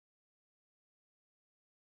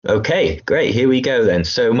Okay, great. Here we go then.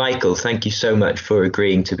 So, Michael, thank you so much for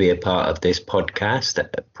agreeing to be a part of this podcast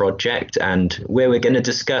project, and where we're going to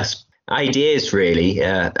discuss ideas really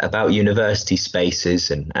about university spaces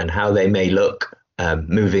and how they may look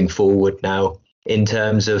moving forward now in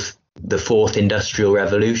terms of the fourth industrial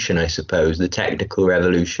revolution, I suppose, the technical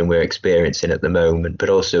revolution we're experiencing at the moment, but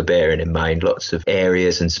also bearing in mind lots of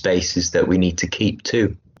areas and spaces that we need to keep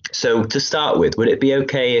too. So to start with, would it be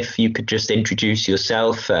okay if you could just introduce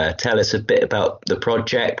yourself, tell us a bit about the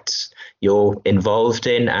projects you're involved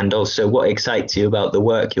in, and also what excites you about the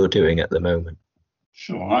work you're doing at the moment?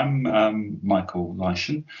 Sure, I'm Michael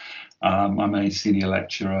Leishan. I'm a senior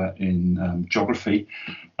lecturer in geography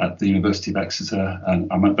at the University of Exeter,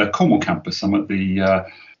 and I'm at the Cornwall campus. I'm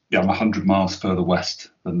 100 miles further west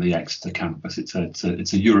than the Exeter campus. It's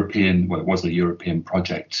a European, well, it was a European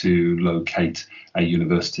project to locate a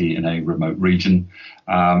university in a remote region,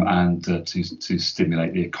 and to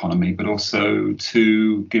stimulate the economy, but also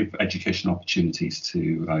to give education opportunities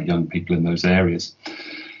to young people in those areas.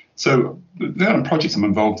 So the kind of projects I'm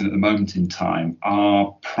involved in at the moment in time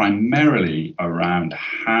are primarily around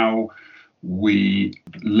how we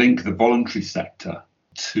link the voluntary sector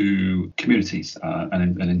to communities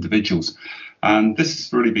and individuals. And this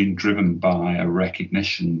has really been driven by a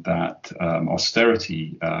recognition that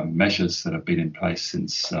austerity measures that have been in place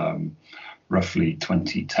since roughly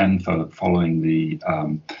 2010, following the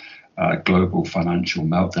global financial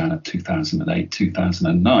meltdown of 2008,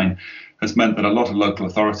 2009, has meant that a lot of local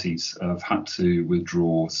authorities have had to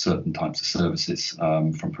withdraw certain types of services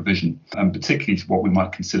from provision, and particularly to what we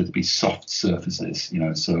might consider to be soft services.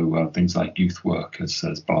 So things like youth work has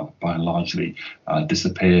by and largely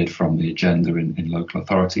disappeared from the agenda in local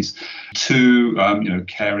authorities, to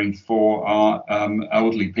caring for our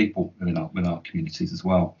elderly people within our communities as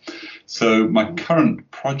well. So my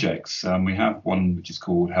current projects, we have one which is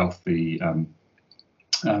called Healthy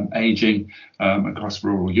Aging across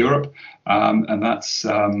rural Europe, and that's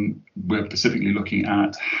we're specifically looking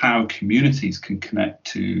at how communities can connect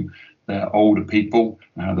to their older people,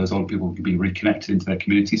 and how those older people can be reconnected into their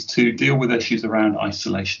communities to deal with issues around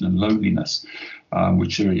isolation and loneliness,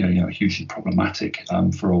 which are hugely problematic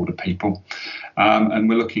for older people. And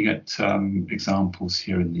we're looking at examples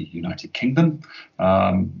here in the United Kingdom,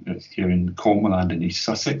 here in Cornwall and in East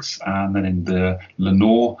Sussex, and then in the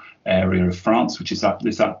Lenore area of France, which is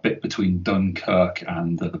that bit between Dunkirk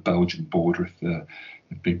and the Belgian border,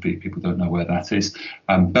 if big people don't know where that is,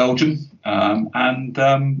 Belgium, and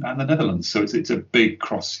the Netherlands. So it's a big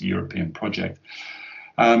cross-European project.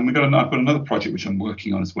 I've got another project which I'm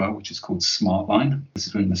working on as well, which is called Smartline. This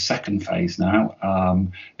is in the second phase now.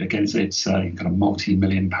 Again, it's a kind of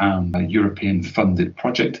multi-million-pound European-funded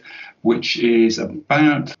project, which is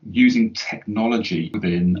about using technology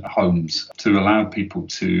within homes to allow people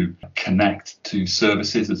to connect to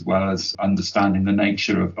services, as well as understanding the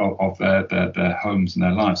nature of their homes and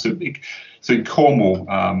their lives. So in Cornwall,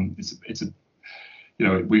 it's a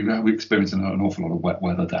we experience an awful lot of wet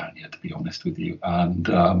weather down here, to be honest with you, and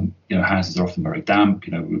houses are often very damp.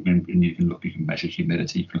 And you can measure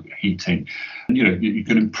humidity, you can look at heating, and you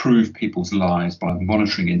can improve people's lives by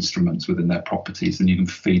monitoring instruments within their properties, and you can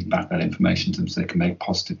feed back that information to them so they can make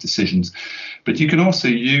positive decisions. But you can also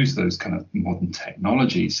use those kind of modern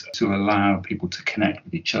technologies to allow people to connect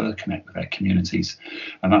with each other, connect with their communities,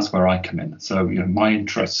 and that's where I come in. So my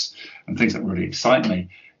interests and things that really excite me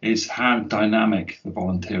is how dynamic the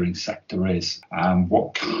volunteering sector is, and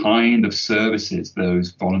what kind of services those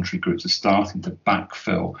voluntary groups are starting to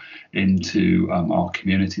backfill into our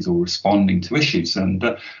communities, or responding to issues. And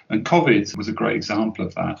COVID was a great example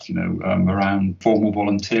of that, around formal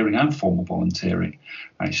volunteering and formal volunteering,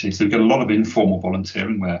 actually. So we get a lot of informal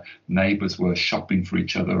volunteering where neighbours were shopping for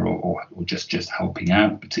each other, or just helping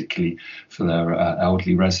out, particularly for their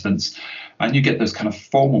elderly residents. And you get those kind of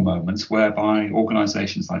formal moments whereby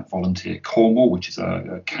organisations like Volunteer Cornwall, which is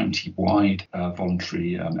a county-wide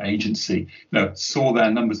voluntary agency, saw their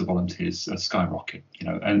numbers of volunteers skyrocket,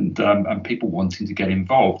 and people wanting to get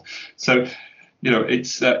involved. So,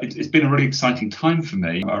 it's been a really exciting time for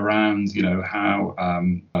me around, how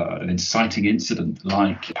an inciting incident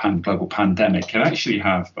like global pandemic can actually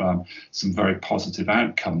have some very positive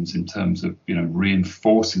outcomes in terms of,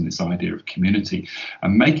 reinforcing this idea of community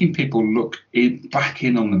and making people look back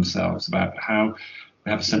in on themselves about how they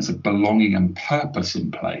have a sense of belonging and purpose in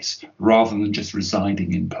place, rather than just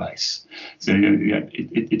residing in place. So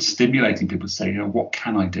it's stimulating people to say, what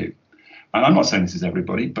can I do? And I'm not saying this is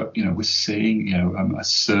everybody, but we're seeing a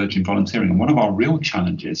surge in volunteering. And one of our real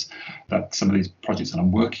challenges that some of these projects that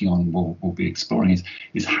I'm working on will be exploring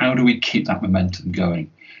is how do we keep that momentum going?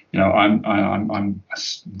 I'm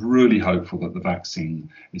really hopeful that the vaccine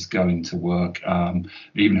is going to work,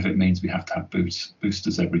 even if it means we have to have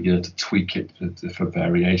boosters every year to tweak it for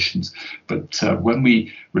variations. But when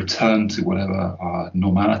we return to whatever our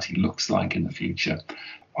normality looks like in the future,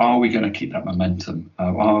 are we going to keep that momentum?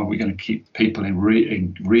 Are we going to keep people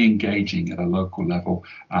re-engaging at a local level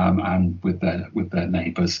and with their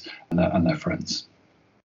neighbours and their friends?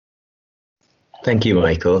 Thank you,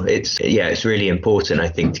 Michael. It's really important, I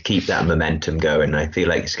think, to keep that momentum going. I feel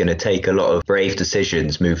like it's going to take a lot of brave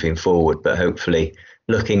decisions moving forward, but hopefully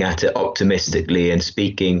looking at it optimistically and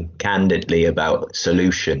speaking candidly about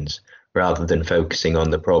solutions rather than focusing on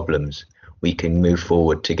the problems, we can move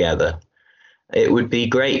forward together. It would be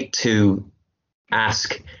great to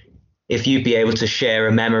ask if you'd be able to share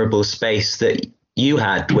a memorable space that you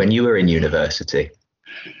had when you were in university.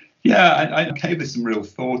 Yeah, I gave this some real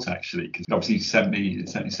thought, actually, because obviously you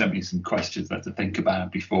sent me some questions that to think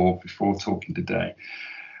about before talking today.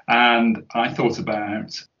 And I thought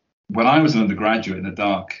about when I was an undergraduate in the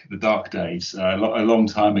dark days, a long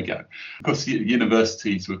time ago. Of course,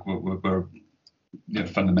 universities were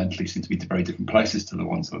fundamentally seem to be very different places to the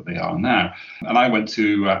ones that they are now. And I went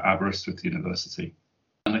to Aberystwyth University.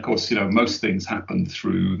 And of course, most things happen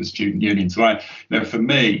through the student union. So, for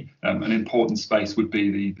me, an important space would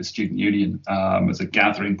be the student union as a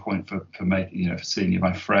gathering point for making, for seeing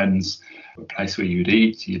my friends, a place where you'd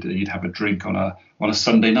eat, you'd have a drink on a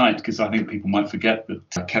Sunday night, because I think people might forget that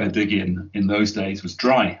Ceredigion in those days was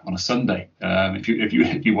dry on a Sunday. If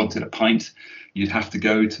you wanted a pint, you'd have to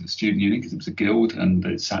go to the student union because it was a guild and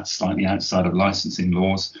it sat slightly outside of licensing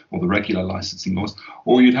laws or the regular licensing laws,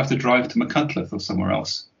 or you'd have to drive to Machynlleth or somewhere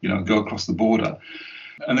else, go across the border.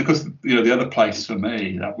 And of course, the other place for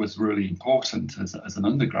me that was really important as an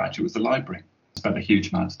undergraduate was the library. I spent a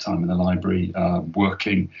huge amount of time in the library,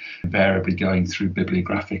 working, invariably going through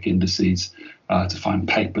bibliographic indices to find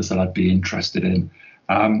papers that I'd be interested in.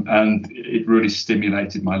 And it really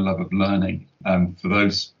stimulated my love of learning. For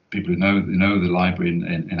those people who know the library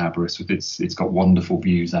in Aberystwyth, it's got wonderful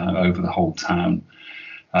views out over the whole town.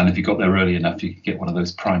 And if you got there early enough, you could get one of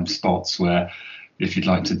those prime spots where, if you'd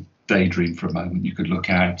like to daydream for a moment, you could look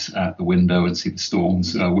out at the window and see the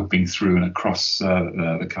storms whipping through and across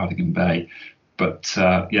the Cardigan Bay. But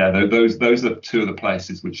those are two of the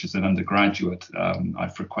places which, as an undergraduate, I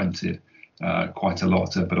frequented quite a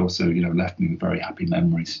lot, but also left me with very happy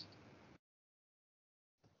memories.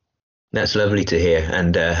 That's lovely to hear,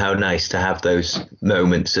 and how nice to have those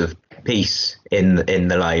moments of peace in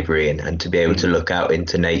the library and to be able to look out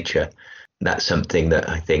into nature. That's something that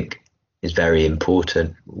I think is very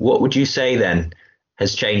important. What would you say then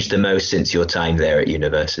has changed the most since your time there at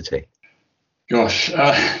university? Gosh,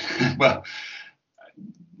 well,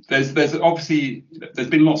 there's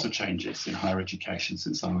been lots of changes in higher education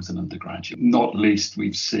since I was an undergraduate. Not least,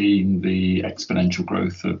 we've seen the exponential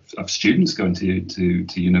growth of students going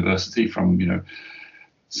to university from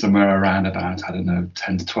somewhere around about 10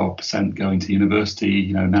 to 12% going to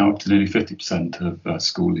university. Now up to nearly 50% of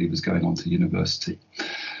school leavers going on to university.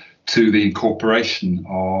 To the incorporation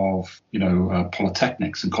of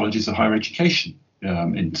polytechnics and colleges of higher education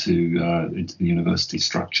into the university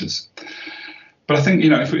structures. But I think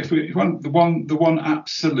if we want the one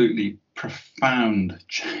absolutely profound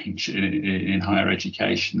change in higher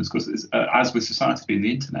education, of course, is, as with society, being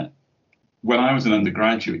the internet. When I was an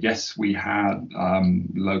undergraduate, yes, we had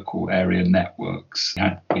local area networks.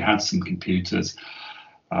 We had some computers.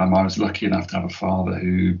 I was lucky enough to have a father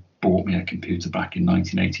who bought me a computer back in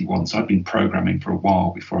 1981. So I'd been programming for a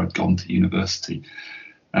while before I'd gone to university.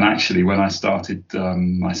 And actually, when I started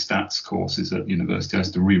my stats courses at university, I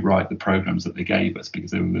used to rewrite the programs that they gave us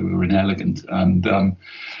because they were inelegant. And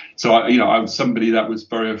so I was somebody that was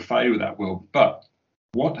very au fait with that world. But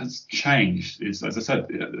what has changed is, as I said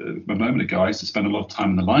a moment ago, I used to spend a lot of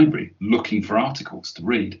time in the library looking for articles to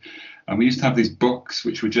read. And we used to have these books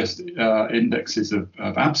which were just indexes of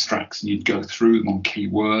abstracts, and you'd go through them on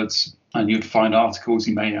keywords and you'd find articles.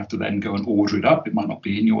 You may have to then go and order it up. It might not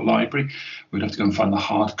be in your library. We'd have to go and find the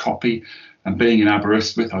hard copy. And being in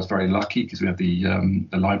Aberystwyth, I was very lucky because we had the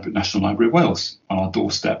National Library of Wales on our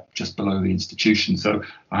doorstep just below the institution. So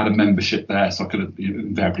I had a membership there, so I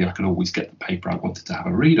could always get the paper I wanted to have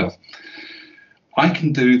a read of. I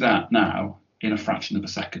can do that now in a fraction of a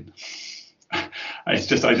second. I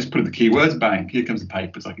just put in the keywords, bang, here comes the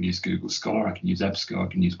papers. I can use Google Scholar, I can use EBSCO,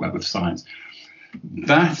 I can use Web of Science.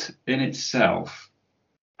 That in itself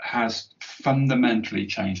has fundamentally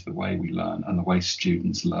changed the way we learn and the way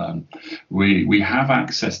students learn. We have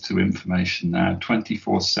access to information now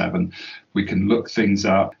 24/7. We can look things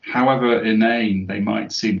up, however inane they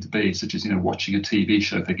might seem to be, such as watching a TV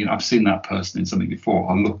show, thinking I've seen that person in something before.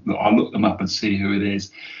 I'll look them up and see who it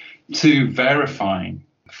is. To verifying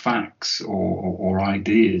facts or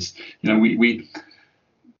ideas, we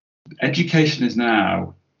education is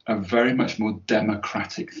now a very much more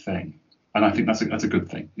democratic thing. And I think that's a good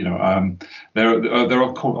thing. There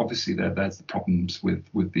are obviously there's the problems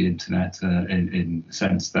with the internet in the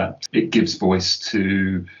sense that it gives voice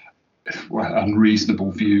to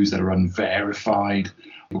unreasonable views that are unverified.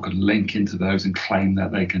 People can link into those and claim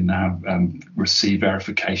that they can now receive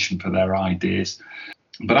verification for their ideas.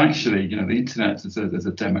 But actually, the internet as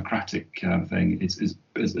a democratic thing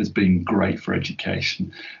has been great for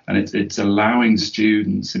education, and it's allowing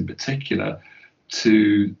students in particular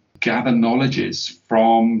to gather knowledges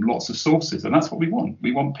from lots of sources, and that's what we want.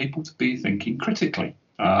 We want people to be thinking critically.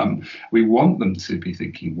 We want them to be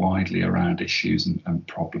thinking widely around issues and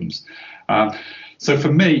problems. So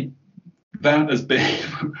for me, that has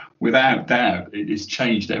been, without doubt, it's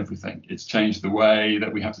changed everything. It's changed the way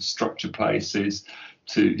that we have to structure places.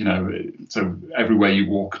 So everywhere you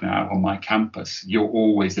walk now on my campus, you're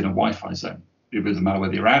always in a Wi-Fi zone. It doesn't matter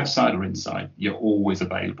whether you're outside or inside, you're always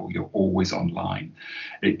available, you're always online.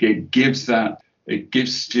 It gives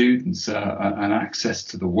students an access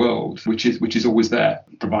to the world, which is always there,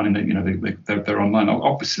 providing that they're online.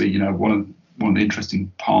 Obviously, one of the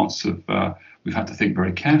interesting parts of we've had to think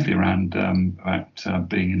very carefully around about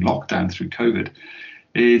being in lockdown through COVID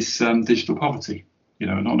is digital poverty.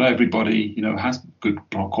 Not everybody has good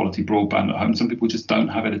quality broadband at home. Some people just don't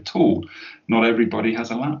have it at all. Not everybody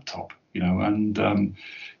has a laptop. And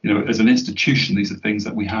as an institution, these are things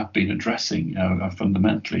that we have been addressing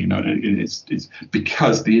fundamentally. It's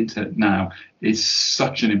because the internet now is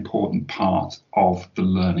such an important part of the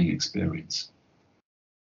learning experience.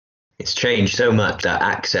 It's changed so much, that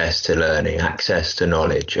access to learning, access to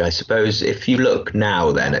knowledge. I suppose if you look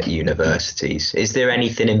now then at universities, is there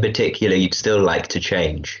anything in particular you'd still like to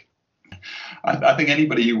change? I think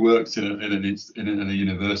anybody who works in a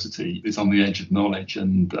university is on the edge of knowledge,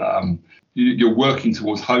 and you're working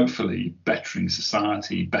towards hopefully bettering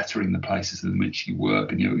society, bettering the places in which you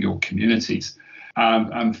work and your communities.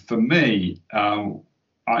 And for me,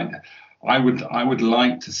 I would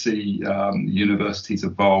like to see universities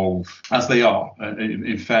evolve as they are.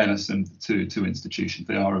 In fairness and to institutions,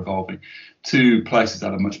 they are evolving to places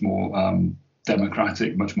that are much more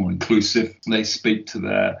democratic, much more inclusive. They speak to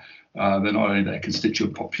they're not only their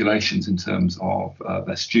constituent populations in terms of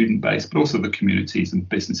their student base, but also the communities and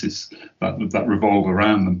businesses that revolve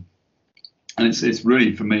around them. And it's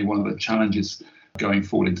really, for me, one of the challenges going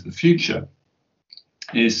forward into the future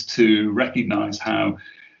is to recognise how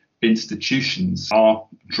institutions are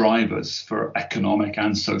drivers for economic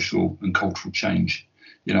and social and cultural change,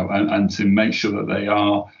 and to make sure that they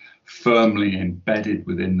are firmly embedded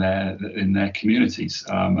within their communities,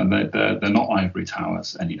 and they're not ivory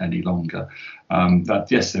towers any longer. That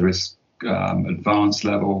yes, there is advanced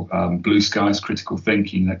level blue skies critical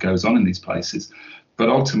thinking that goes on in these places, but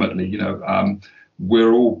ultimately,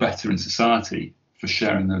 we're all better in society for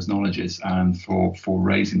sharing those knowledges and for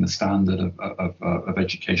raising the standard of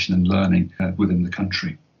education and learning within the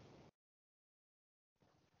country.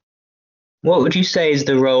 What would you say is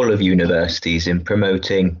the role of universities in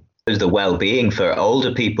promoting the well-being for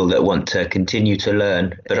older people that want to continue to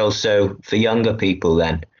learn, but also for younger people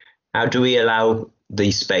then? How do we allow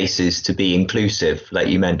these spaces to be inclusive, like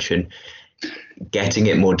you mentioned, getting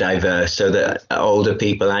it more diverse so that older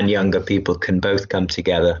people and younger people can both come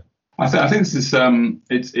together? I think this is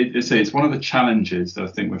it's one of the challenges that I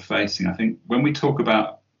think we're facing. I think when we talk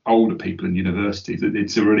about older people in universities,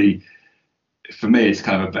 it's a really, for me, it's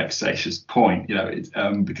kind of a vexatious point,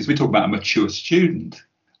 because we talk about a mature student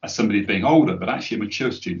as somebody being older, but actually a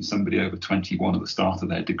mature student, somebody over 21 at the start of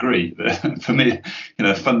their degree. For me,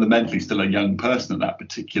 fundamentally still a young person at that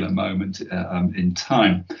particular moment in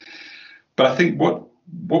time. But I think what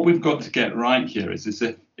we've got to get right here is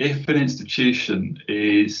if an institution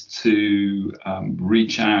is to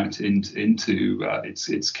reach out into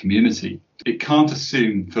its community, it can't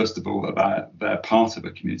assume, first of all, that they're part of a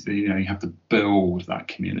community. You have to build that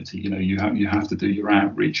community. You have to do your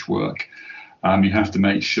outreach work. You have to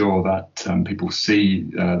make sure that people see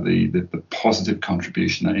the positive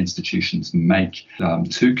contribution that institutions make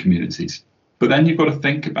to communities. But then you've got to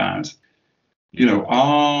think about,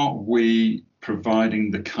 are we providing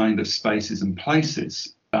the kind of spaces and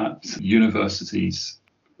places that universities,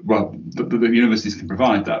 the universities can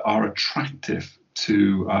provide that are attractive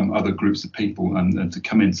to other groups of people and to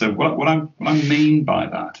come in. So what I mean by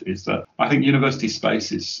that is that I think university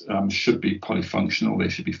spaces should be polyfunctional. They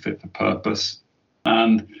should be fit for purpose.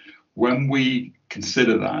 And when we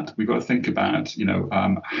consider that, we've got to think about,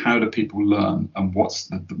 how do people learn, and what's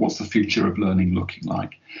the future of learning looking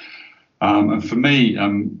like? And for me,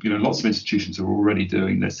 lots of institutions are already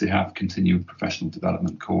doing this. They have continuing professional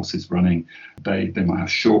development courses running. They might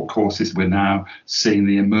have short courses. We're now seeing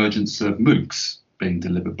the emergence of MOOCs being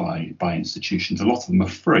delivered by institutions. A lot of them are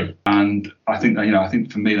free, and I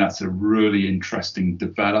think for me that's a really interesting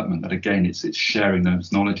development. That again, it's sharing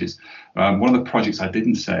those knowledges. One of the projects I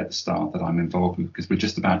didn't say at the start that I'm involved with, because we're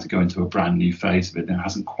just about to go into a brand new phase of it and it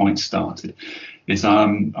hasn't quite started, is I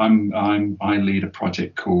lead a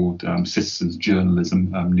project called Citizens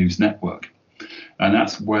Journalism News Network, and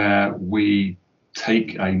that's where we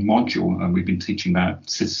take a module, and we've been teaching about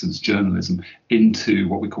citizens journalism, into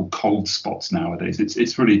what we call cold spots nowadays.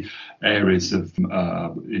 It's really areas of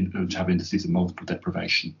which have indices of multiple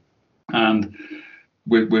deprivation, and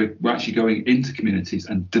we're actually going into communities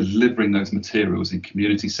and delivering those materials in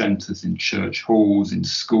community centres, in church halls, in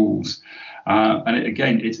schools. And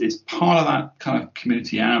it's part of that kind of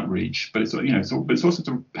community outreach, but it's also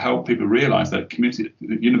to help people realise that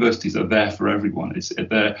universities are there for everyone.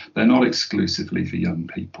 They're not exclusively for young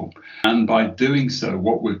people. And by doing so,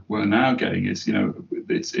 what we're now getting is,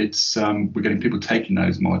 we're getting people taking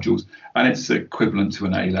those modules, and it's equivalent to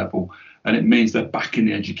an A level, and it means they're back in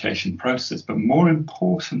the education process. But more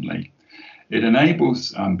importantly, it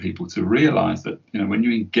enables people to realise that when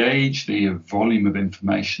you engage the volume of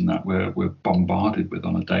information that we're bombarded with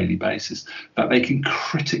on a daily basis, that they can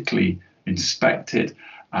critically inspect it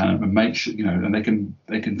and make sure and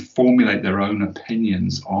they can formulate their own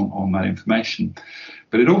opinions on that information.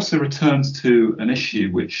 But it also returns to an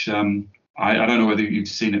issue which I don't know whether you've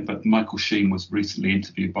seen it, but Michael Sheen was recently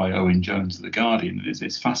interviewed by Owen Jones of The Guardian.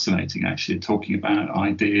 It's fascinating, actually, talking about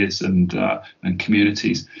ideas and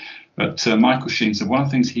communities. But Michael Sheen said one of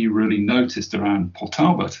the things he really noticed around Port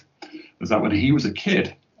Talbot was that when he was a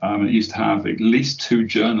kid, it used to have at least 2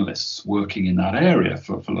 journalists working in that area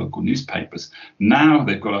for local newspapers. Now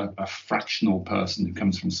they've got a fractional person who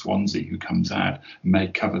comes from Swansea who comes out and may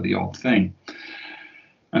cover the odd thing.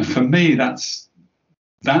 And for me,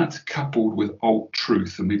 that coupled with alt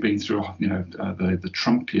truth, and we've been through, the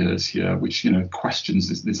Trump years here, which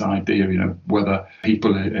questions this idea, whether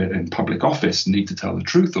people in public office need to tell the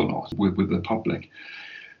truth or not with the public.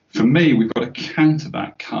 For me, we've got to counter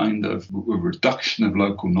that kind of reduction of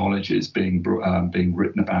local knowledges being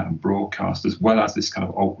written about and broadcast, as well as this kind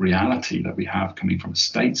of alt reality that we have coming from a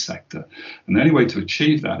state sector. And the only way to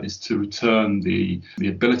achieve that is to return the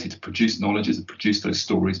ability to produce knowledges and produce those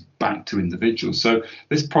stories back to individuals. So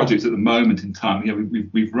this project at the moment in time,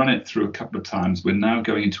 we've run it through a couple of times. We're now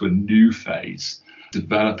going into a new phase,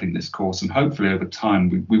 developing this course, and hopefully over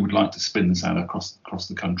time we would like to spin this out across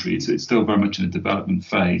the country. It's still very much in a development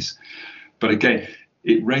phase, but again,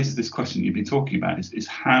 it raises this question you've been talking about: is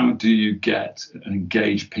how do you get and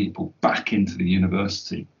engage people back into the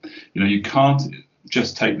university? You can't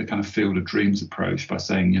just take the kind of field of dreams approach by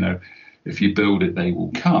saying, if you build it, they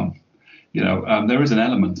will come. There is an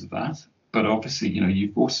element of that. But obviously,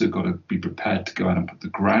 you've also got to be prepared to go out and put the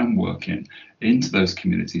groundwork into those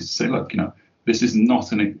communities to say, look, this is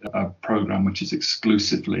not a program which is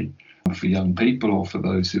exclusively for young people or for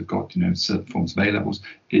those who've got certain forms of A levels.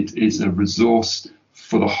 It is a resource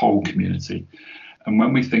for the whole community. And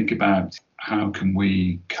when we think about how can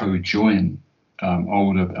we co-join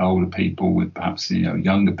older people with perhaps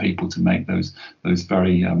younger people to make those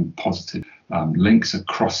very positive links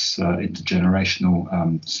across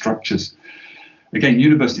intergenerational structures, again,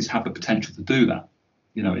 universities have the potential to do that.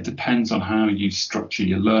 It depends on how you structure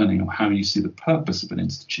your learning or how you see the purpose of an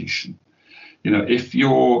institution. If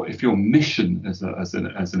your mission as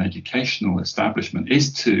an educational establishment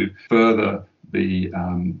is to further the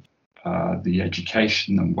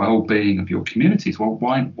education and well-being of your communities, well,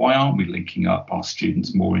 why aren't we linking up our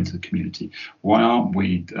students more into the community? Why aren't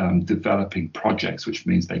we developing projects, which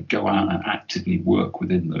means they go out and actively work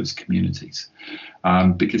within those communities?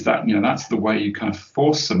 Because that's the way you kind of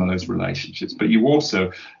force some of those relationships, but you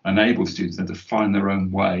also enable students then to find their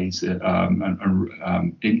own ways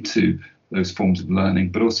into those forms of learning,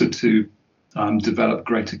 but also to develop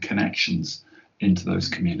greater connections into those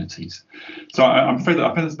communities. So I'm afraid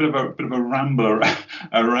that there's a bit of a ramble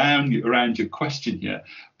around your question here,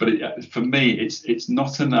 but for me, it's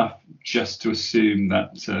not enough just to assume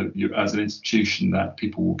that you, as an institution, that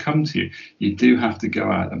people will come to you. You do have to go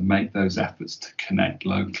out and make those efforts to connect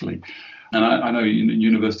locally. And I know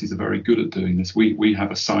universities are very good at doing this. We have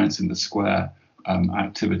a Science in the Square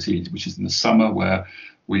activity, which is in the summer, where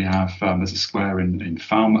we have there's a square in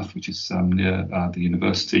Falmouth, which is near the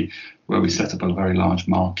university, where we set up a very large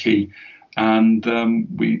marquee. And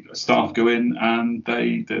we staff go in and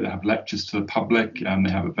they have lectures to the public, and they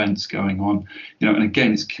have events going on, and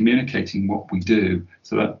again, it's communicating what we do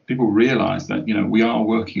so that people realise that, we are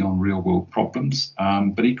working on real world problems,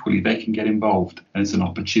 but equally they can get involved, and it's an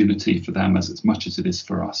opportunity for them as much as it is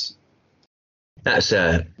for us. That's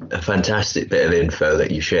a fantastic bit of info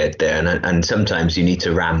that you shared there, and sometimes you need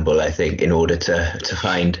to ramble, I think, in order to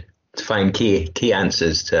find key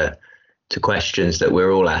answers to questions that we're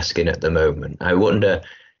all asking at the moment. I wonder,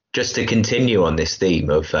 just to continue on this theme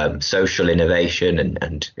of social innovation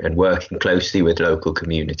and working closely with local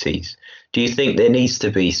communities, do you think there needs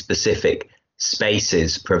to be specific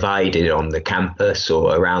spaces provided on the campus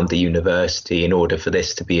or around the university in order for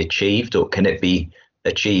this to be achieved, or can it be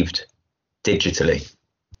achieved digitally?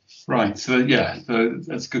 Right. So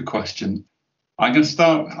that's a good question. I'm going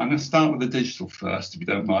to start with the digital first, if you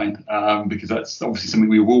don't mind, because that's obviously something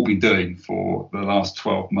we will be doing for the last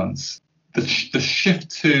 12 months. The shift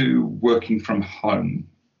to working from home,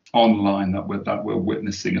 online, that we're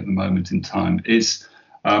witnessing at the moment in time is,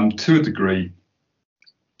 to a degree,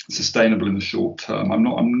 sustainable in the short term.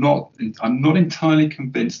 I'm not entirely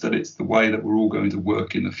convinced that it's the way that we're all going to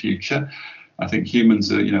work in the future. I think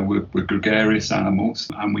humans are, we're gregarious animals,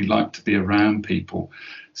 and we like to be around people.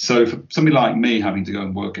 So for somebody like me having to go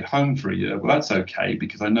and work at home for a year, well, that's okay,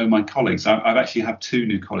 because I know my colleagues. I've actually had 2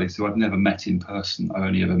 new colleagues who I've never met in person. I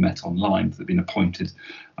only ever met online. They've been appointed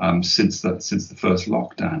since the first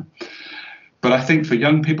lockdown. But I think for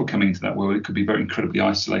young people coming into that world, it could be very incredibly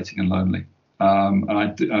isolating and lonely.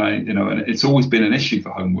 And it's always been an issue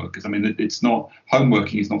for home workers. I mean, it's not, home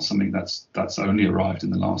working is not something that's only arrived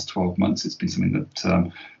in the last 12 months. It's been something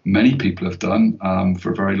that many people have done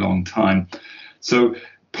for a very long time. So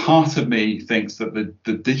part of me thinks that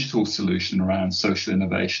the digital solution around social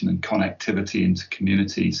innovation and connectivity into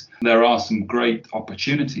communities, there are some great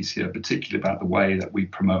opportunities here, particularly about the way that we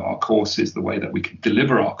promote our courses, the way that we can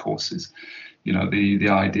deliver our courses. The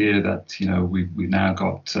idea that, we've now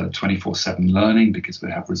got 24/7 learning, because we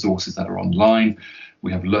have resources that are online.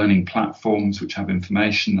 We have learning platforms which have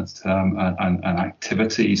information that's, and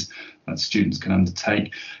activities that students can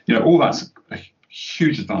undertake. All that's a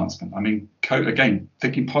huge advancement. I mean, again,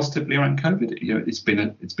 thinking positively around COVID, it's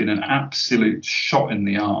been an absolute shot in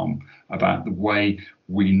the arm about the way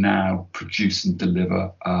we now produce and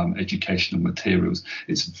deliver educational materials.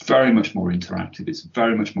 It's very much more interactive. It's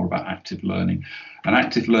very much more about active learning, and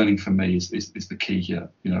active learning for me is the key here.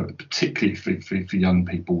 Particularly for young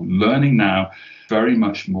people, learning now very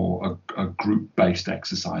much more a group-based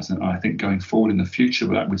exercise, and I think going forward in the future,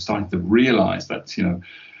 we're starting to realise that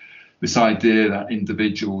this idea that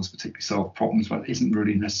individuals particularly solve problems, well, isn't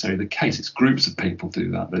really necessarily the case. It's groups of people do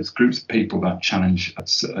that. There's groups of people that challenge,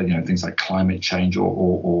 things like climate change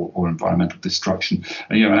or environmental destruction.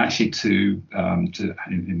 And actually to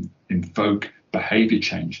invoke behaviour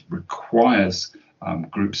change requires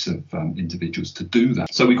groups of individuals to do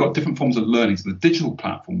that. So we've got different forms of learning. So the digital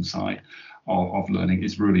platform side of learning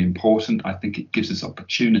is really important. I think it gives us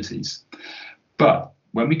opportunities, but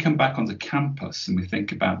when we come back onto campus and we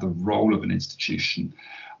think about the role of an institution,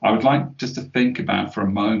 I would like just to think about for a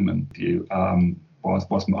moment,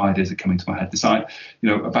 whilst my ideas are coming to my head, decide,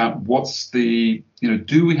 about what's the,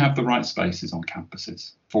 do we have the right spaces on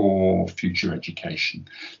campuses for future education?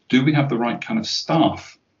 Do we have the right kind of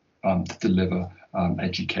staff to deliver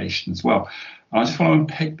education as well? And I just want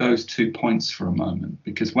to unpick those 2 points for a moment,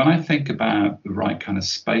 because when I think about the right kind of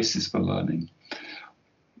spaces for learning,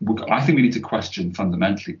 I think we need to question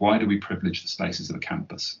fundamentally, why do we privilege the spaces of a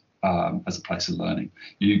campus as a place of learning?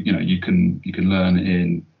 You can learn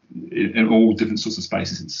in all different sorts of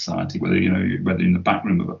spaces in society, whether in the back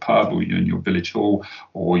room of a pub, or in your village hall,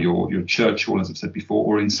 or your church hall, as I've said before,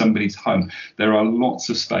 or in somebody's home. There are lots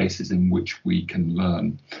of spaces in which we can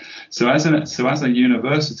learn. So as a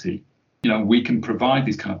university, we can provide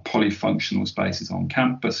these kind of polyfunctional spaces on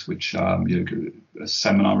campus, which a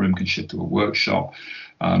seminar room can shift to a workshop,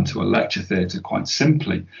 to a lecture theatre, quite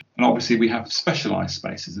simply. And obviously we have specialised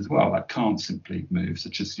spaces as well that can't simply move,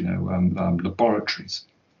 such as laboratories.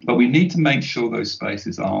 But we need to make sure those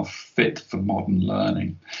spaces are fit for modern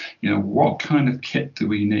learning. What kind of kit do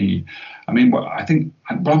we need? I mean, I think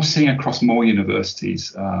what I'm seeing across more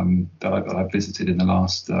universities that I've visited in the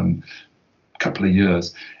last couple of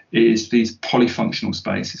years is these polyfunctional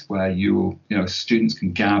spaces where students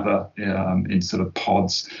can gather in sort of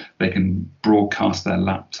pods. They can broadcast their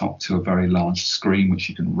laptop to a very large screen, which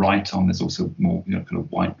you can write on. There's also more kind of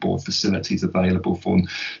whiteboard facilities available for them.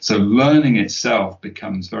 So learning itself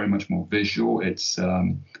becomes very much more visual. It's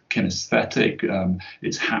kinesthetic.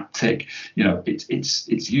 It's haptic.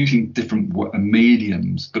 It's using different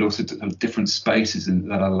mediums, but also different spaces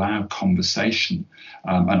that allow conversation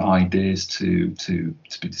and ideas to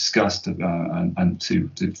be discussed and to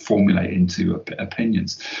formulate into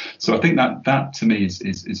opinions. So I think that to me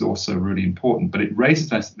is also really important. But it raises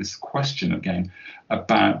this question again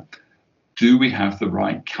about, do we have the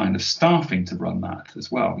right kind of staffing to run that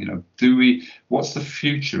as well? What's the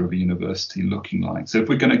future of a university looking like? So if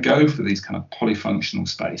we're going to go for these kind of polyfunctional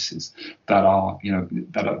spaces that are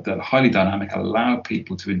highly dynamic, allow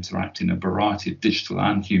people to interact in a variety of digital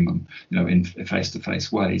and human, in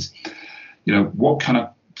face-to-face ways, what kind of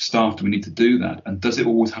staff do we need to do that? And does it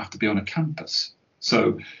always have to be on a campus?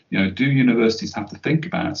 So, do universities have to think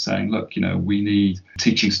about saying, look, we need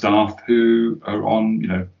teaching staff who are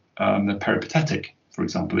on, they're peripatetic, for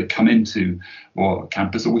example. They come into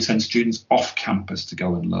campus, or we send students off campus to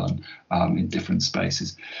go and learn in different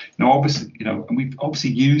spaces. Obviously, and we've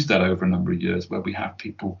obviously used that over a number of years, where we have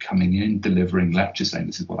people coming in, delivering lectures, saying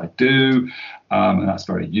this is what I do, and that's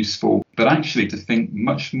very useful. But actually, to think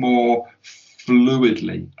much more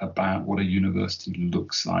fluidly about what a university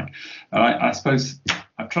looks like. And I suppose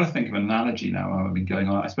I'm trying to think of an analogy now. I've been going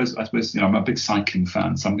on. I suppose I'm a big cycling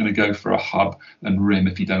fan, so I'm going to go for a hub and rim,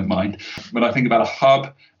 if you don't mind. When I think about a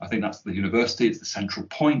hub, I think that's the university. It's the central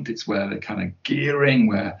point. It's where the kind of gearing,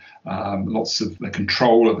 where lots of the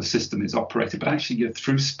control of the system is operated. But actually,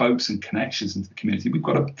 through spokes and connections into the community, we've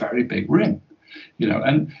got a very big rim.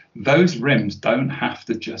 And those rims don't have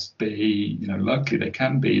to just be, locally. They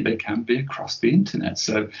can be across the internet.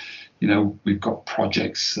 So, we've got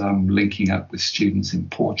projects linking up with students in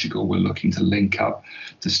Portugal. We're looking to link up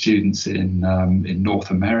to students in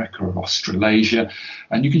North America or Australasia,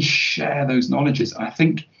 and you can share those knowledges. I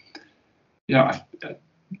think,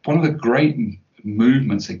 one of the great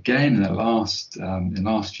movements again in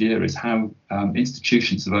last year is how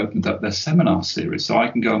institutions have opened up their seminar series. So I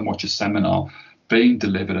can go and watch a seminar being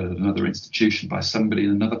delivered at another institution by somebody in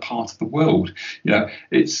another part of the world.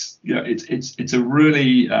 It's a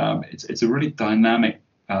really dynamic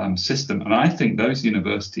system, and I think those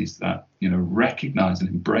universities that recognize and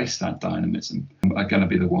embrace that dynamism are going to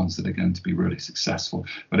be the ones that are going to be really successful.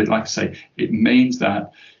 But like I say, it means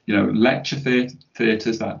that lecture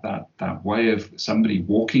theatres, that way of somebody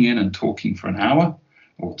walking in and talking for an hour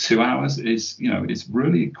or 2 hours is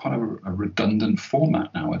really kind of a redundant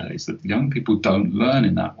format nowadays, that young people don't learn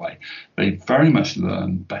in that way. They very much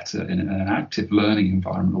learn better in an active learning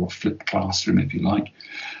environment, or a flipped classroom, if you like.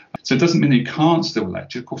 So it doesn't mean that you can't still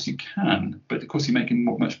lecture. Of course you can, but of course you make it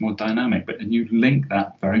much more dynamic. And you link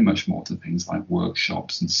that very much more to things like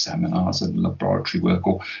workshops and seminars and laboratory work.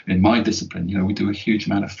 Or in my discipline, we do a huge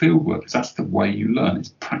amount of field work, because that's the way you learn.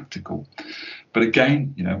 It's practical. But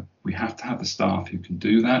again, we have to have the staff who can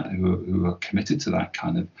do that, who are committed to that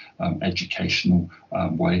kind of educational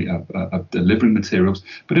way of delivering materials.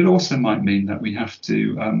 But it also might mean that we have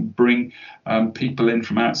to bring people in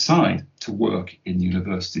from outside to work in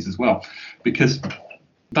universities as well, because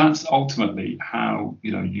that's ultimately how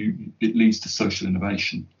it leads to social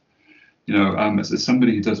innovation. As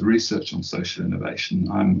somebody who does research on social innovation,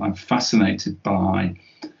 I'm fascinated by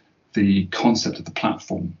the concept of the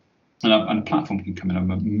platform. And a platform can come in a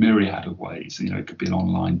myriad of ways. It could be an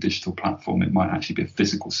online digital platform. It might actually be a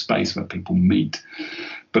physical space where people meet.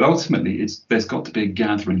 But ultimately, there's got to be a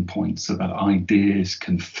gathering point so that ideas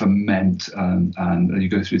can ferment, and you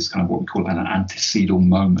go through this kind of what we call an antecedal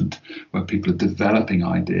moment, where people are developing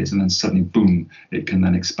ideas, and then suddenly, boom, it can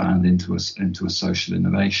then expand into a social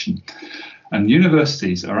innovation. And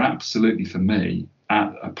universities are absolutely, for me,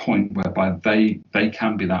 at a point whereby they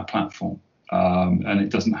can be that platform. And it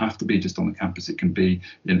doesn't have to be just on the campus. It can be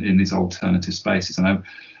in these alternative spaces. I know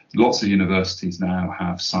lots of universities now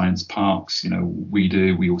have science parks. We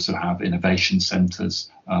do. We also have innovation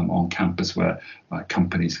centres on campus where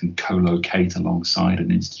companies can co-locate alongside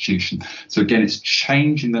an institution. So again, it's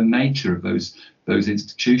changing the nature of those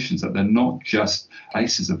institutions, that they're not just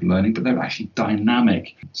places of learning, but they're actually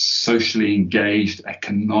dynamic, socially engaged,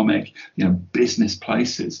 economic, business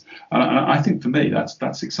places. And I think for me,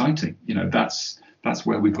 that's exciting. That's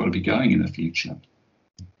where we've got to be going in the future.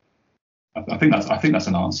 I think that's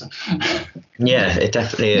an answer. Yeah, it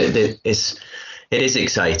definitely is. It is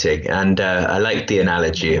exciting, and I like the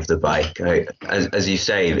analogy of the bike. As you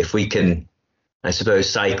say, if we can I suppose,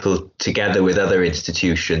 cycle together with other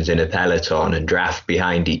institutions in a peloton and draft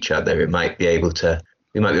behind each other, we might be able to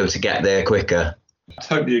get there quicker. I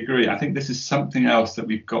totally agree. I think this is something else that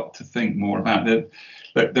we've got to think more about.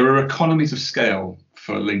 That there are economies of scale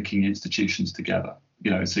for linking institutions together.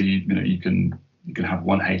 So you can have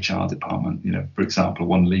one HR department, for example,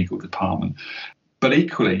 one legal department. But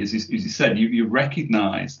equally, as you said, you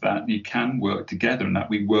recognise that you can work together and that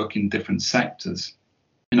we work in different sectors.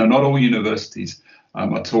 Not all universities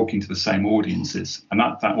are talking to the same audiences, and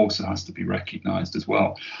that also has to be recognised as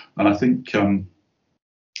well. And I think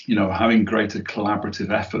having greater collaborative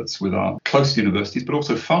efforts with our close universities, but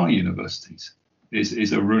also far universities,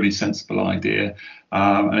 is a really sensible idea,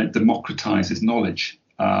 and it democratises knowledge,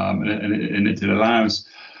 and it allows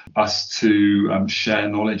us to share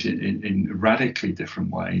knowledge in radically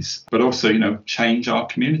different ways, but also change our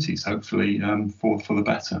communities, hopefully for the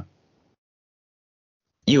better.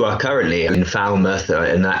 You are currently in Falmouth,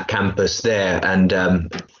 in that campus there, and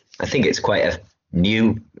I think it's quite a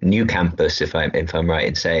new campus, if I'm right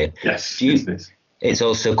in saying. Yes, it's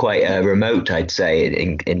also quite remote, I'd say,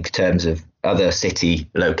 in terms of other city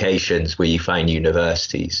locations where you find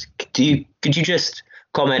universities. Could you just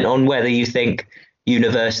comment on whether you think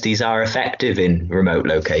universities are effective in remote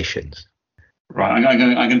locations? Right,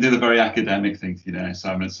 I'm going to do the very academic thing today. So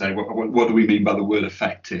I'm going to say, what do we mean by the word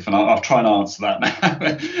effective? And I'll try and answer that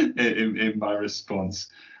now in my response.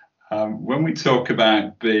 When we talk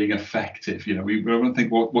about being effective, we want to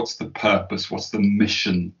think what's the purpose, what's the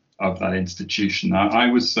mission of that institution. Now, I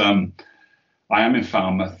am in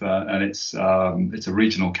Falmouth, and it's a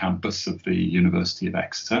regional campus of the University of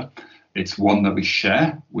Exeter. It's one that we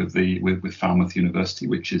share with Falmouth University,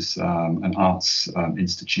 which is an arts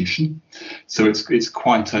institution. So it's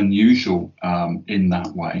quite unusual in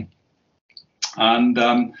that way, and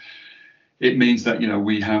it means that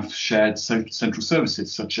we have shared central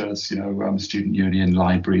services such as student union,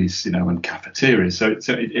 libraries, and cafeterias. So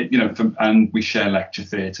and we share lecture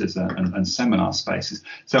theatres and seminar spaces.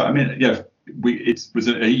 So I mean, it was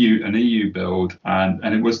an EU build, and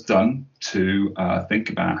it was done to think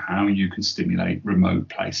about how you can stimulate remote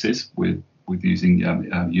places with using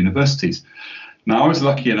universities. Now, I was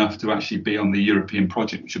lucky enough to actually be on the European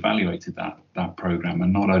project which evaluated that programme,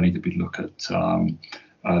 and not only did we look at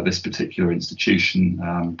this particular institution,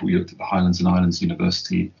 we looked at the Highlands and Islands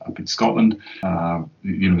University up in Scotland, the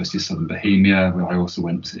University of Southern Bohemia, where I also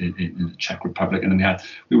went in the Czech Republic, and then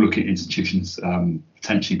we were looking at institutions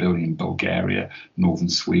potentially building in Bulgaria, northern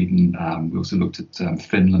Sweden. We also looked at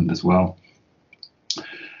Finland as well.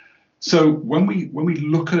 So when we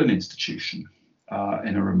look at an institution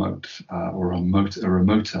in a remote or a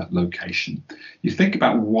remoter location, you think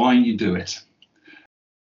about why you do it.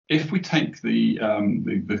 If we take the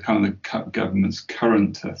kind of the government's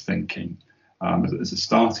current thinking as a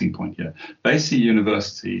starting point here, they see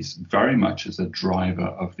universities very much as a driver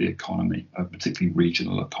of the economy, particularly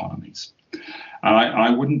regional economies. And I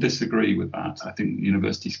wouldn't disagree with that. I think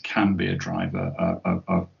universities can be a driver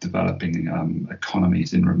of developing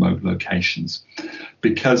economies in remote locations,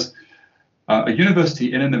 because a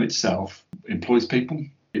university in and of itself employs people.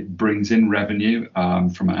 It brings in revenue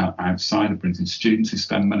from outside. It brings in students who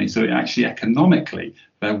spend money. So actually, economically,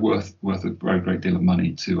 they're worth a very great deal of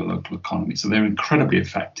money to a local economy. So they're incredibly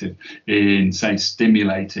effective in, say,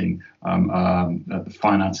 stimulating the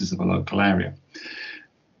finances of a local area.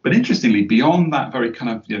 But interestingly, beyond that very kind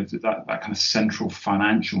of that kind of central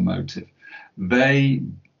financial motive,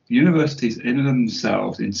 universities in and of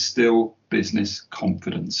themselves instill business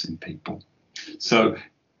confidence in people. So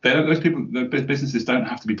those businesses don't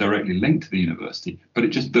have to be directly linked to the university, but it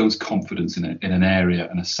just builds confidence in an area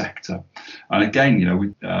and a sector. And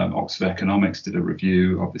again, Oxford Economics did a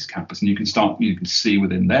review of this campus, and you can see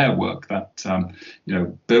within their work that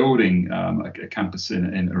building a campus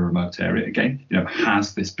in a remote area again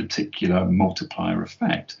has this particular multiplier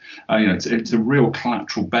effect. It's a real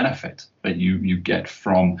collateral benefit that you get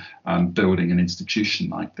from building an institution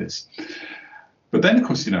like this. But then, of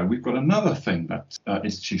course, we've got another thing that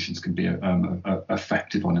institutions can be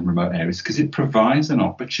effective on in remote areas, because it provides an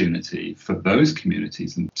opportunity for those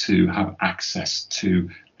communities to have access to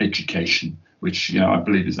education, which I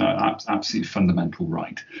believe is an absolutely fundamental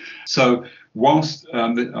right. So whilst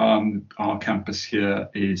our campus here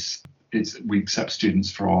we accept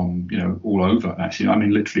students from all over, actually, I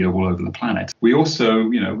mean literally all over the planet. We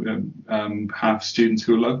also have students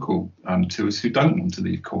who are local to us, who don't want to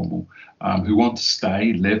leave Cornwall, who want to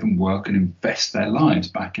stay, live and work and invest their lives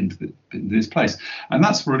back into this place, and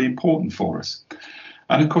that's really important for us.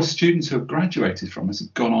 And of course, students who have graduated from us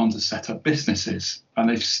have gone on to set up businesses, and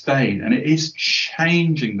they've stayed. And it is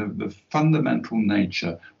changing the fundamental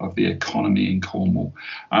nature of the economy in Cornwall.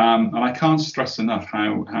 And I can't stress enough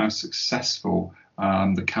how successful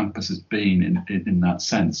the campus has been in that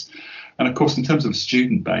sense. And of course, in terms of a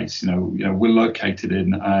student base, we're located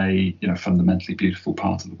in a fundamentally beautiful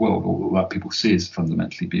part of the world, or that people see as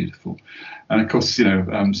fundamentally beautiful. And of course,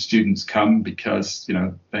 students come because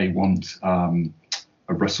they want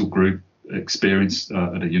a Russell Group experience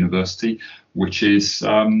at a university, which is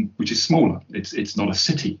smaller. It's not a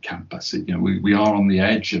city campus. We are on the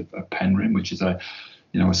edge of Penryn, which is a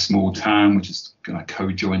small town which is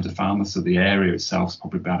co-joined to Falmouth, so the area itself is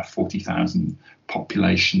probably about 40,000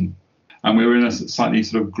 population. And we're in a slightly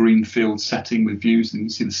sort of greenfield setting with views, and you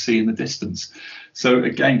can see the sea in the distance. So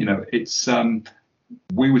again, it's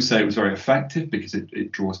we would say it was very effective because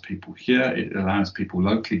it draws people here. It allows people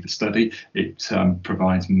locally to study. It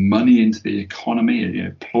provides money into the economy. It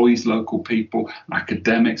employs local people.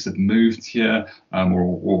 Academics have moved here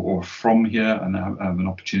or from here and have an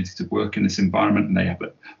opportunity to work in this environment. And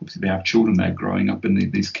they have children there growing up in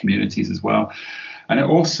these communities as well. And it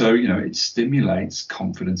also, it stimulates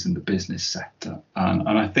confidence in the business sector. And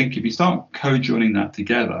I think if you start co-joining that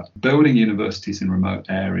together, building universities in remote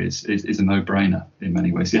areas is a no-brainer in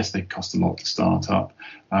many ways. Yes, they cost a lot to start up,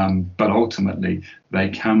 but ultimately they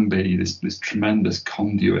can be this tremendous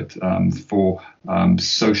conduit for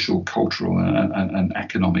social, cultural and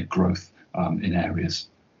economic growth in areas.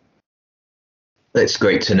 It's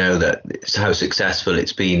great to know that how successful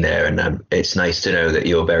it's been there, and it's nice to know that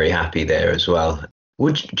you're very happy there as well.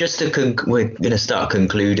 We're going to start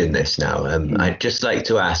concluding this now. I'd just like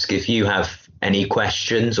to ask if you have any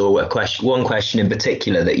questions or one question in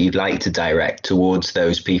particular that you'd like to direct towards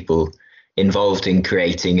those people involved in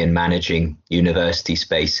creating and managing university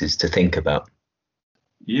spaces to think about.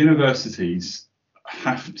 Universities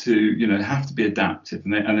have to be adaptive,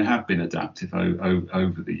 and they have been adaptive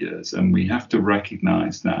over the years. And we have to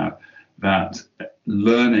recognise now that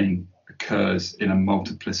learning occurs in a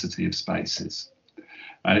multiplicity of spaces.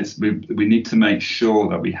 And we need to make sure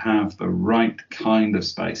that we have the right kind of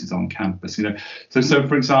spaces on campus. So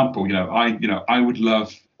for example, I would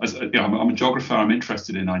love, I'm a geographer. I'm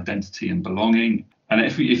interested in identity and belonging. And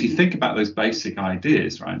if you think about those basic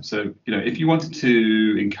ideas, right? So if you wanted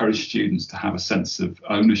to encourage students to have a sense of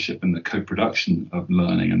ownership in the co-production of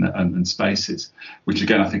learning and spaces, which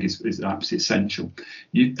again I think is absolutely essential,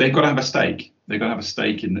 they've got to have a stake. They've got to have a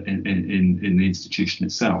stake in the institution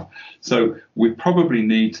itself. So we probably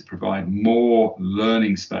need to provide more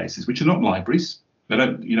learning spaces, which are not libraries. They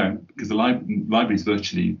don't, because the library is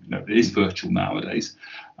virtually, it is virtual nowadays.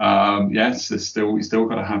 Yes, you've still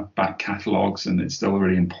got to have back catalogues, and it's still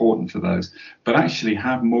really important for those. But actually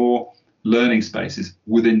have more learning spaces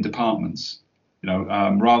within departments.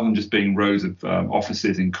 Rather than just being rows of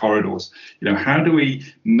offices in corridors, how do we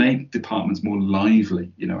make departments more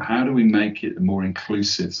lively? How do we make it more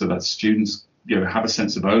inclusive so that students have a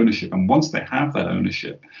sense of ownership? And once they have that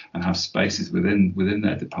ownership and have spaces within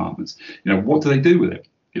their departments, what do they do with it?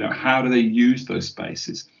 How do they use those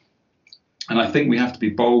spaces? And I think we have to be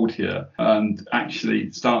bold here and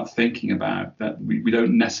actually start thinking about that. We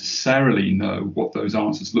don't necessarily know what those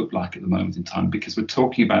answers look like at the moment in time, because we're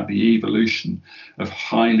talking about the evolution of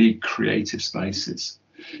highly creative spaces.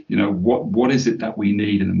 What is it that we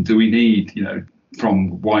need? And do we need,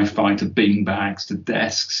 from Wi-Fi to bean bags to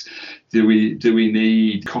desks? Do we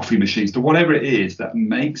need coffee machines to whatever it is that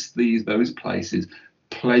makes those places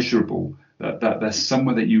pleasurable? That there's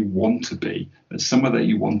somewhere that you want to be, there's somewhere that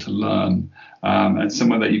you want to learn, and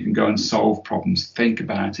somewhere that you can go and solve problems, think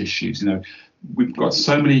about issues. We've got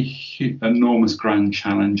so many enormous grand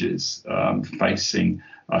challenges facing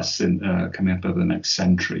us coming up over the next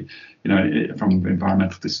century. From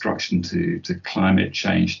environmental destruction to climate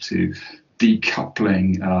change to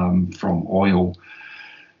decoupling from oil,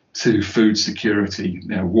 to food security,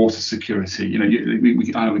 water security.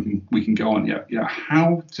 We can go on.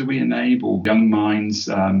 How do we enable young minds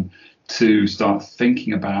to start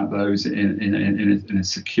thinking about those in a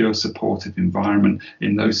secure, supportive environment,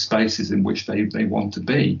 in those spaces in which they want to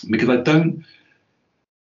be? Because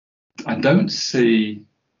I don't see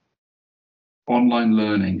online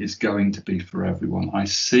learning is going to be for everyone. I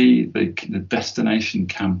see the destination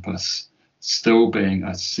campus still being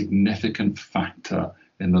a significant factor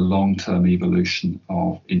in the long-term evolution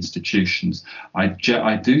of institutions. I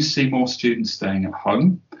do see more students staying at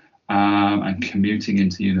home and commuting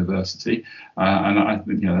into university, and I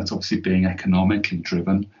think that's obviously being economically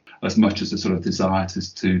driven as much as the sort of desire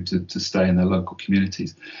to stay in their local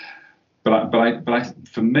communities.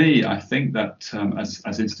 For me, I think that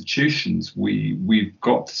as institutions, we've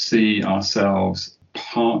got to see ourselves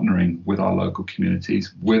partnering with our local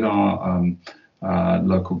communities, with our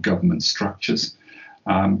local government structures,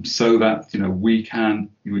 so that we can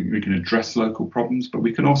address local problems, but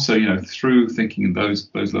we can also through thinking of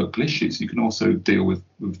those local issues, you can also deal with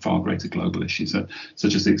far greater global issues,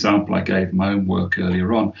 such as the example I gave in my own work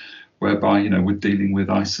earlier on, whereby we're dealing with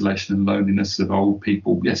isolation and loneliness of old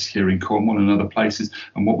people, yes, here in Cornwall and other places,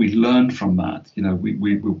 and what we learned from that,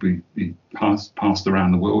 we will be passed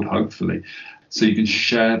around the world, hopefully. So you can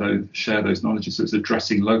share those knowledges. So it's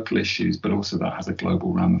addressing local issues, but also that has a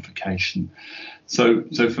global ramification. So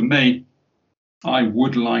for me, I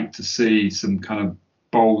would like to see some kind of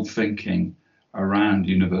bold thinking around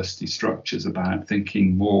university structures, about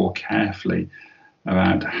thinking more carefully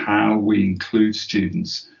about how we include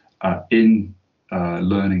students in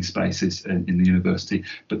learning spaces in the university,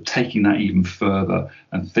 but taking that even further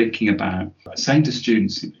and thinking about saying to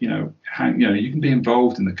students, how you can be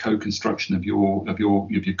involved in the co-construction of your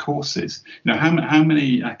courses. How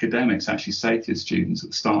many academics actually say to students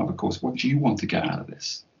at the start of a course, what do you want to get out of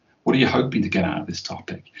this? What are you hoping to get out of this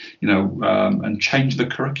topic? And change the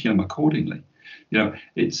curriculum accordingly.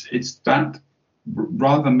 It's that.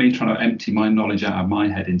 Rather than me trying to empty my knowledge out of my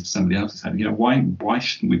head into somebody else's head, why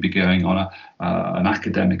shouldn't we be going on an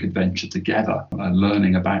academic adventure together,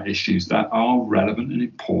 learning about issues that are relevant and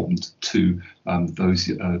important to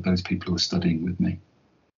those people who are studying with me?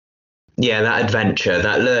 Yeah, that adventure,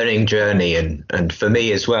 that learning journey, and for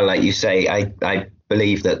me as well, like you say, I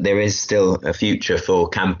believe that there is still a future for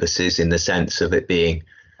campuses in the sense of it being,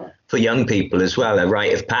 for young people as well, a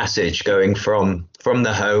rite of passage, going from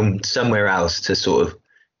the home somewhere else to sort of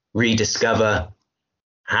rediscover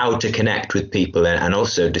how to connect with people and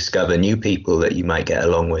also discover new people that you might get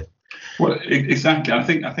along with. Well, exactly. I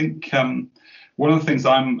think one of the things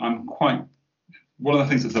one of the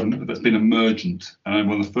things that's been emergent, and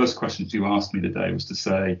one of the first questions you asked me today was to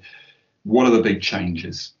say, what are the big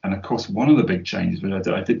changes? And of course, one of the big changes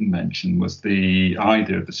that I didn't mention was the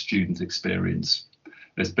idea of the student experience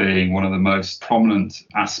as being one of the most prominent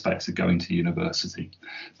aspects of going to university.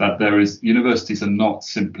 That universities are not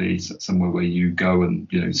simply somewhere where you go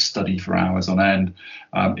and study for hours on end.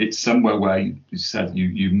 It's somewhere where you said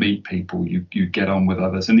you meet people, you get on with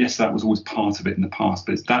others. And yes, that was always part of it in the past,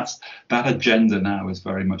 but that agenda now is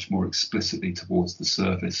very much more explicitly towards the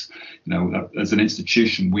surface. As an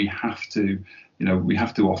institution, we have to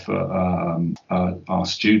offer our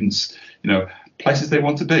students places they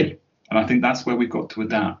want to be. And I think that's where we've got to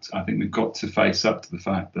adapt. I think we've got to face up to the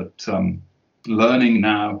fact that learning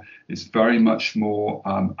now is very much more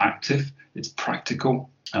active. It's practical.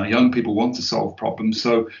 Young people want to solve problems,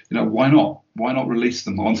 so why not? Why not release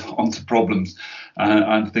them onto problems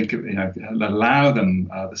and think of allow them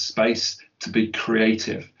the space to be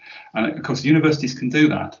creative. And of course, universities can do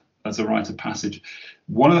that as a rite of passage.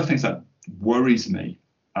 One of the things that worries me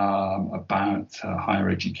about higher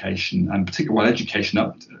education, and particularly education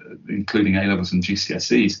up including A-levels and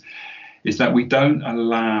GCSEs, is that we don't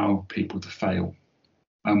allow people to fail,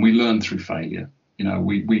 and we learn through failure.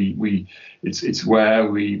 It's where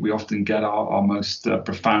we often get our most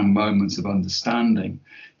profound moments of understanding.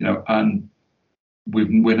 And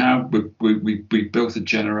we've built a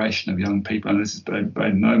generation of young people, and this is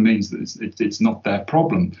by no means that it's not their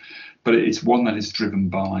problem, but it's one that is driven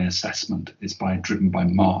by assessment. It's driven by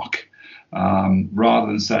mark, rather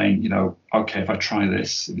than saying, okay, if I try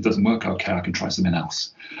this, if it doesn't work, okay, I can try something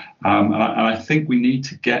else. And I think we need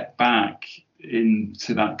to get back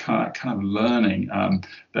into that kind of learning,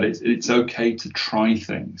 that it's okay to try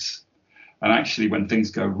things. And actually, when things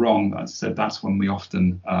go wrong, as I said, that's when we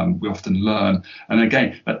often learn. And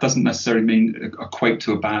again, that doesn't necessarily equate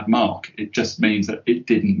to a bad mark. It just means that it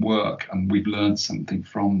didn't work, and we've learned something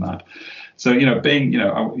from that. So, I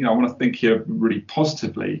want to think here really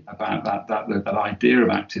positively about that idea of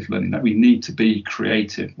active learning. That we need to be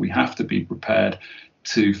creative. We have to be prepared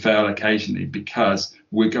to fail occasionally, because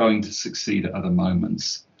we're going to succeed at other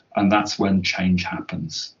moments, and that's when change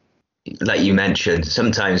happens. Like you mentioned,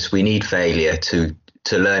 sometimes we need failure to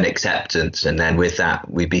learn acceptance, and then with that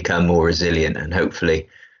we become more resilient, and hopefully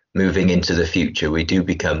moving into the future we do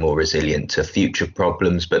become more resilient to future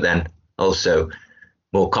problems, but then also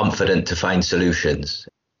more confident to find solutions.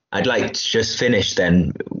 I'd like to just finish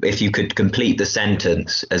then, if you could complete the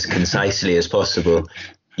sentence as concisely as possible.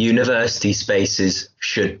 University spaces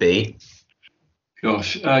should be?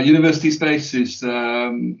 University spaces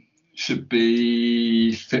should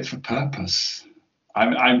be fit for purpose.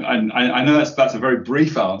 I know that's a very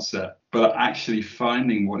brief answer, but actually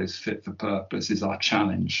finding what is fit for purpose is our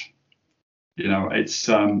challenge. It's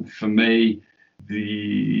for me,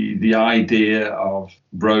 the idea of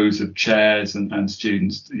rows of chairs and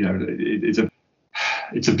students,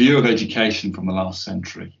 it's a view of education from the last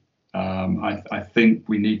century. I think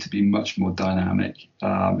we need to be much more dynamic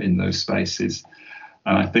in those spaces.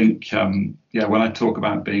 And I think, when I talk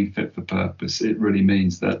about being fit for purpose, it really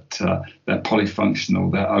means that they're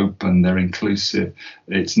polyfunctional, they're open, they're inclusive.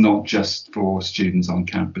 It's not just for students on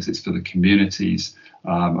campus, it's for the communities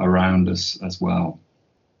around us as well.